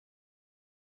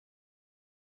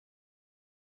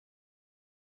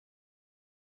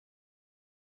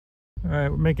All right,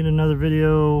 we're making another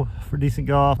video for Decent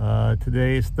Golf.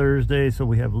 Today is Thursday, so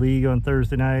we have league on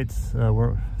Thursday nights.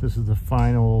 This is the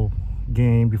final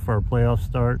game before our playoffs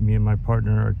start. Me and my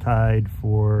partner are tied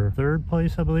for third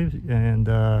place, I believe, and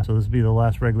so this will be the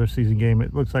last regular season game.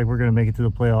 It looks like we're going to make it to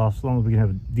the playoffs as long as we can have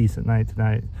a decent night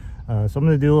tonight. So I'm going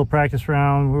to do a little practice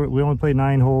round. We only play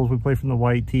 9 holes. We play from the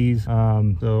white tees.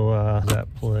 That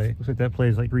play looks like that play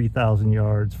is like 3,000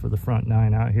 yards for the front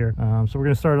 9 out here. So we're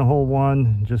going to start on hole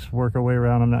 1, just work our way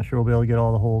around. I'm not sure we'll be able to get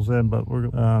all the holes in, but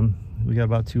we got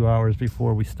about 2 hours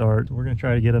before we start. So we're going to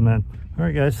try to get them in. All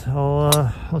right, guys.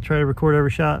 I'll try to record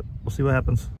every shot. We'll see what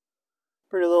happens.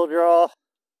 Pretty little draw.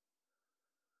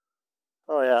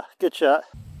 Oh yeah, good shot.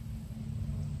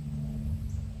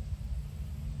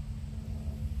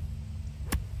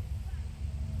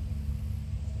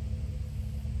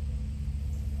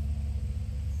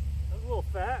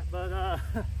 Fat,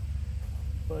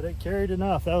 but it carried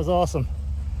enough. That was awesome.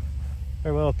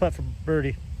 Very well, putt for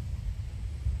birdie.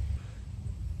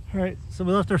 All right, so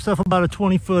we left ourselves about a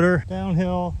 20-footer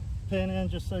downhill, pin in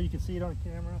just so you can see it on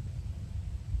camera.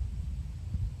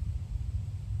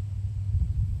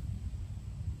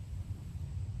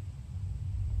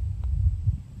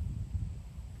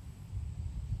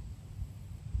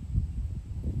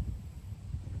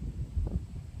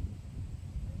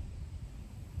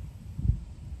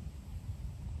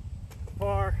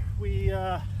 Par. We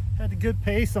had a good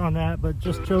pace on that, but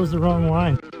just chose the wrong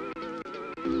line.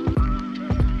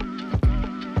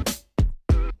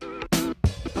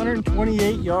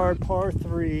 $128-yard par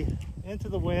 3 into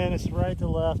the wind. It's right to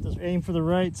left. Just aim for the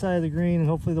right side of the green, and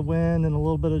hopefully the wind and a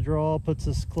little bit of draw puts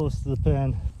us close to the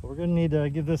pin. But we're gonna need to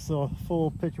give this a full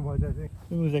pitching wedge, I think.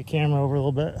 Move that camera over a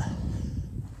little bit.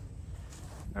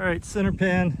 All right, center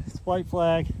pin. It's white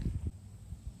flag.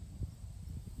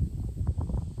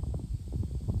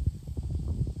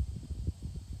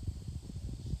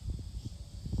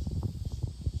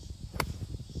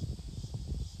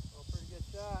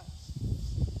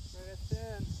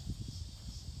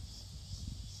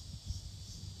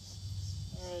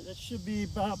 That should be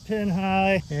about pin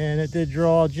high, and it did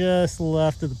draw just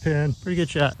left of the pin. Pretty good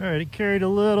shot. All right, it carried a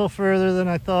little further than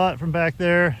I thought from back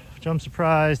there, which I'm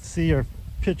surprised to see our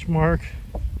pitch mark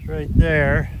right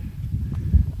there.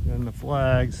 And the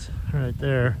flags right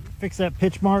there. Fix that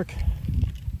pitch mark.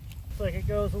 Looks like it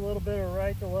goes a little bit of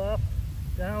right to left,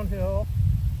 downhill.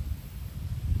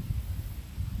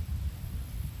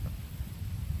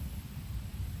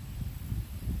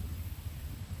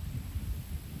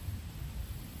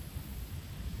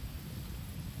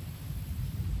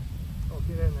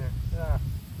 Get in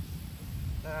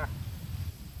there.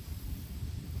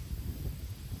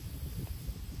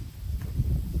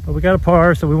 But we got a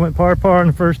par, so we went par in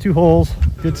the first 2 holes.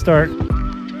 Good start.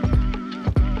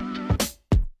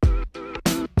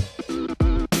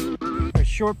 A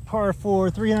short par 4,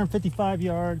 355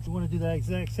 yards. We want to do that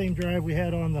exact same drive we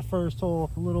had on the first hole,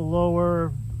 a little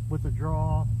lower with the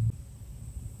draw.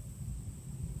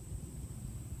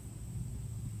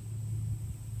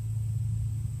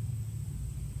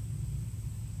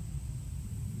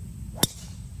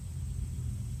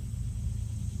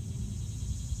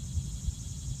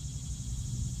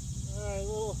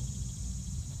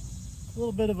 A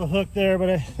little bit of a hook there, but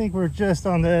I think we're just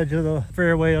on the edge of the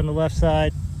fairway on the left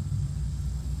side.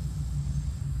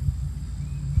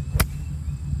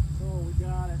 Oh, we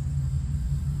got it.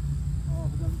 Oh,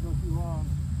 if it doesn't go too long.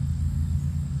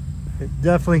 It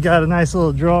definitely got a nice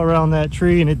little draw around that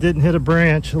tree, and it didn't hit a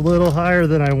branch. A little higher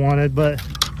than I wanted, but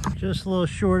just a little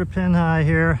short of pin high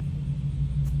here.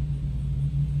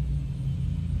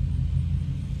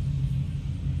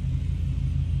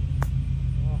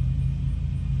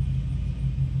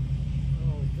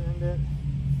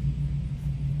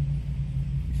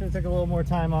 Should have took a little more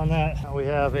time on that. Now we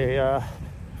have a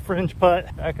fringe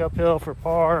putt back uphill for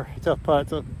par. Tough putt,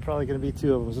 so probably going to be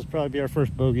 2 of them. This will probably be our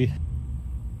first bogey.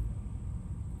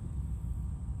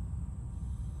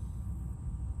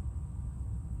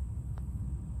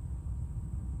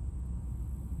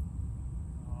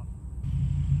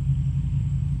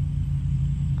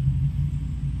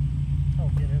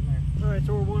 Oh, get in there. All right,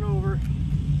 so we're 1 over.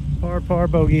 Par,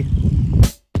 bogey.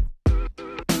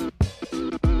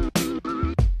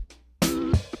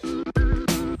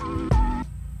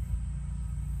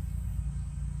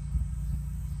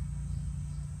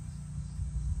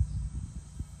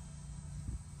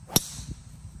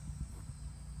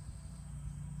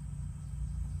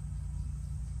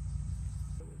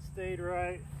 Stayed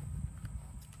right,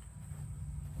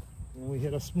 and we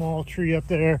hit a small tree up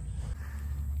there.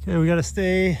 Okay, we got to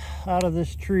stay out of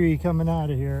this tree coming out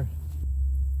of here.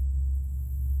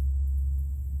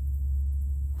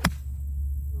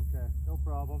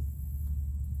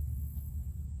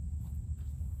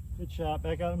 Good shot,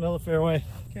 back out in the middle of the fairway.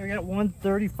 Okay, we got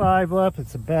 135 left.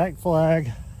 It's a back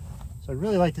flag. So I'd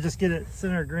really like to just get it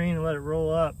center green and let it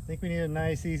roll up. I think we need a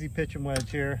nice, easy pitching wedge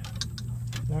here.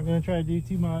 Not gonna try to do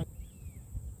too much.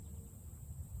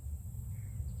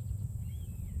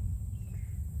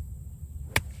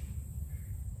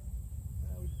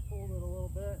 We just pulled it a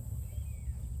little bit.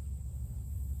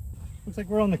 Looks like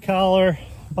we're on the collar,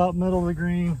 about middle of the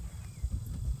green.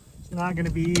 It's not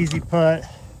gonna be easy putt.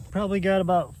 Probably got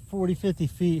about 40-50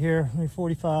 feet here, maybe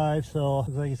 45, so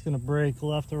looks like it's gonna break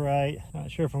left to right.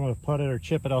 Not sure if I'm gonna putt it or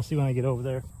chip it. I'll see when I get over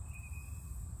there.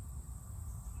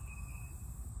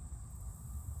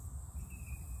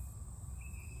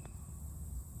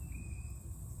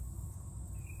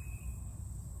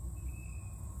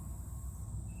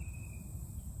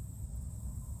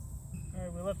 All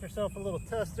right, we left ourselves a little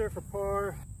tester for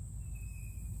par.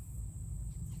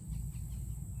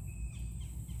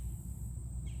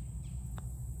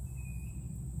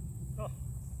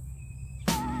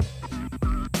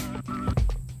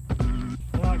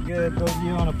 Not good, bogey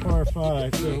on a par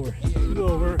 5, so we're 2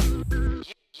 over. Okay,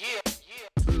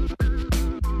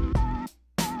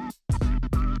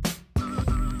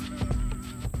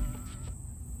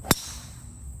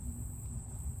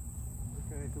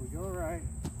 so we go right.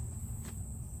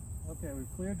 Okay, we've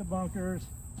cleared the bunkers.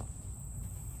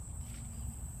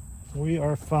 We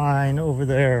are fine over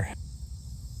there.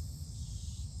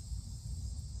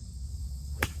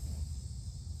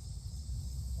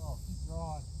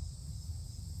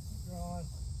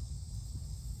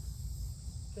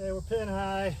 Okay, we're pin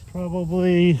high,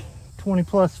 probably 20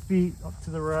 plus feet up to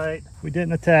the right. We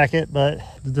didn't attack it, but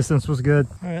the distance was good.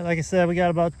 All right, like I said, we got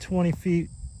about 20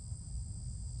 feet.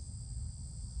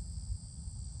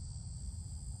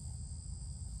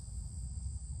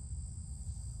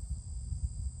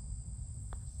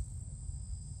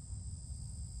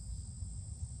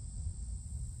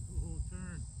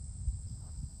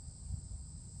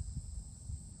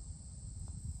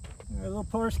 A little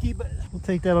parski, but we'll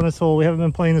take that on this hole. We haven't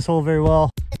been playing this hole very well.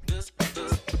 Okay, that's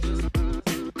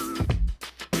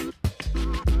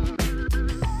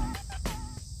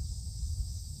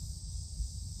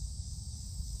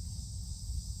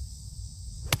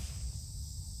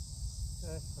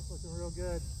looking real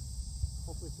good.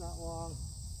 Hopefully it's not long.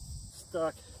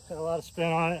 Stuck, had a lot of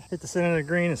spin on it. Hit the center of the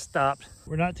green and stopped.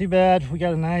 We're not too bad. We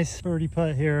got a nice birdie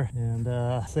putt here, and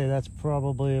I'd say that's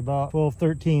probably about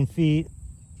 12-13 feet.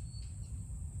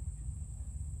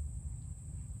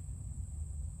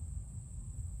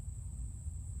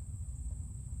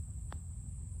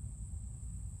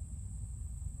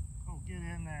 Get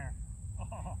in there. Oh.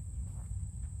 All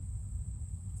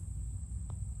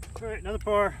right, another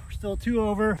par. We're still 2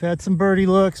 over. We've had some birdie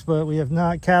looks, but we have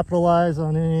not capitalized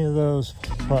on any of those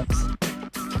putts.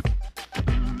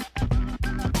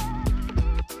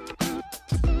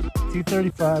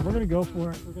 235. We're gonna go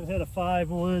for it. We're gonna hit a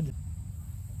 5 wood.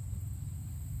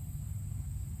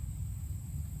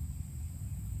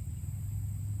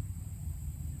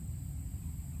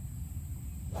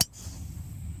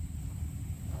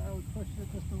 Pushed it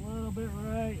just a little bit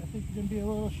right. I think it's gonna be a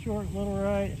little short, a little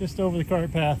right, just over the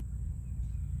cart path.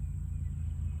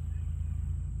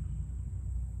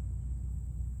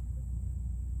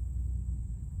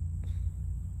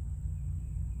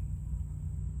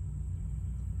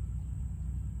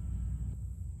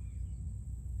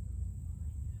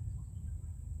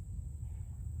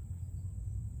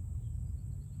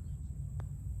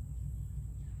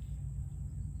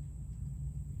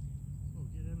 Oh,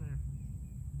 get in there.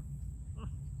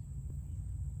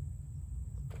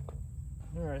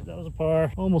 All right, that was a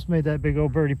par. Almost made that big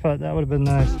old birdie putt. That would have been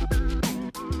nice.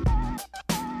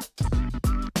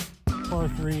 Par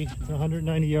 3, it's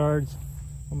 190 yards.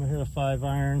 I'm gonna hit a 5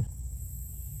 iron.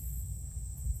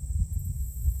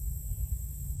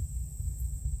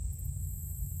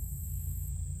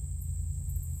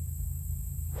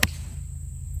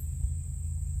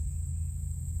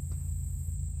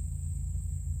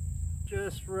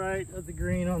 Just right of the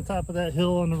green on top of that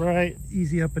hill on the right.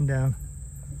 Easy up and down.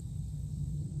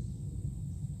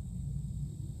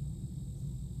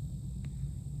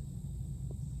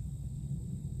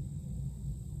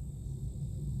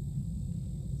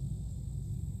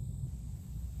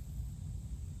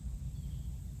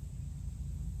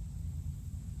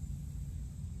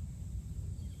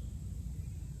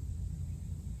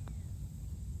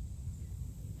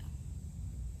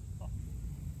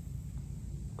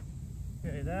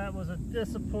 Okay, that was a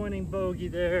disappointing bogey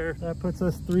there. That puts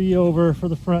us 3 over for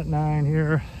the front 9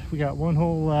 here. We got 1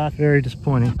 hole left. Very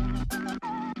disappointing.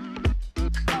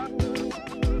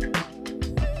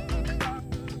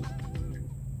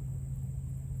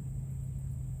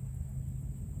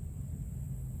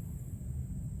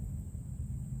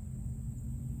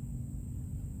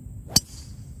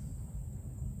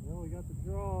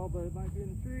 draw, but it might be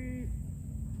in the trees.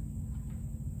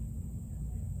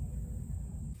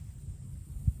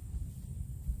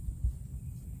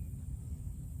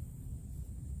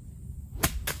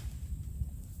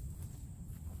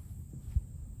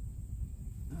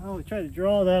 Oh, we tried to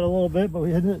draw that a little bit, but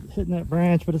we ended up hitting that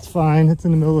branch, but it's fine. It's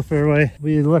in the middle of the fairway.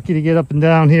 We're lucky to get up and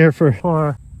down here for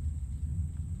par.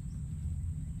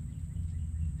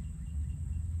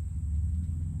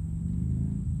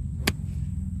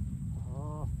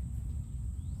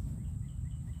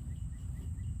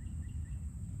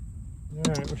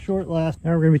 Alright, we're short last.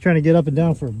 Now we're going to be trying to get up and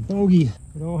down for a bogey.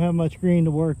 We don't have much green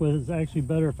to work with. It's actually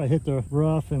better if I hit the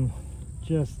rough and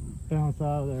just bounce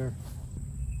out of there.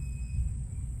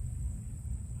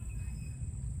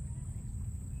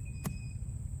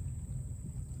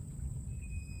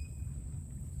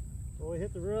 Well, we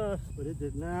hit the rough, but it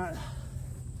did not.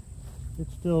 It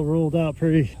still rolled out a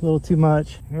little too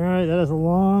much. Alright, that is a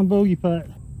long bogey putt.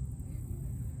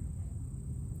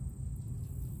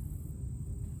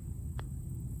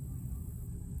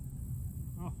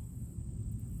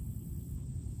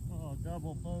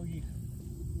 Double bogey.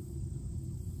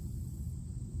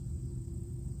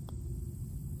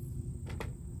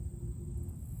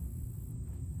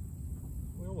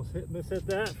 We almost mishit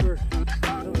that for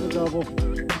a double.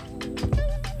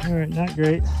 All right, not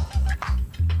great.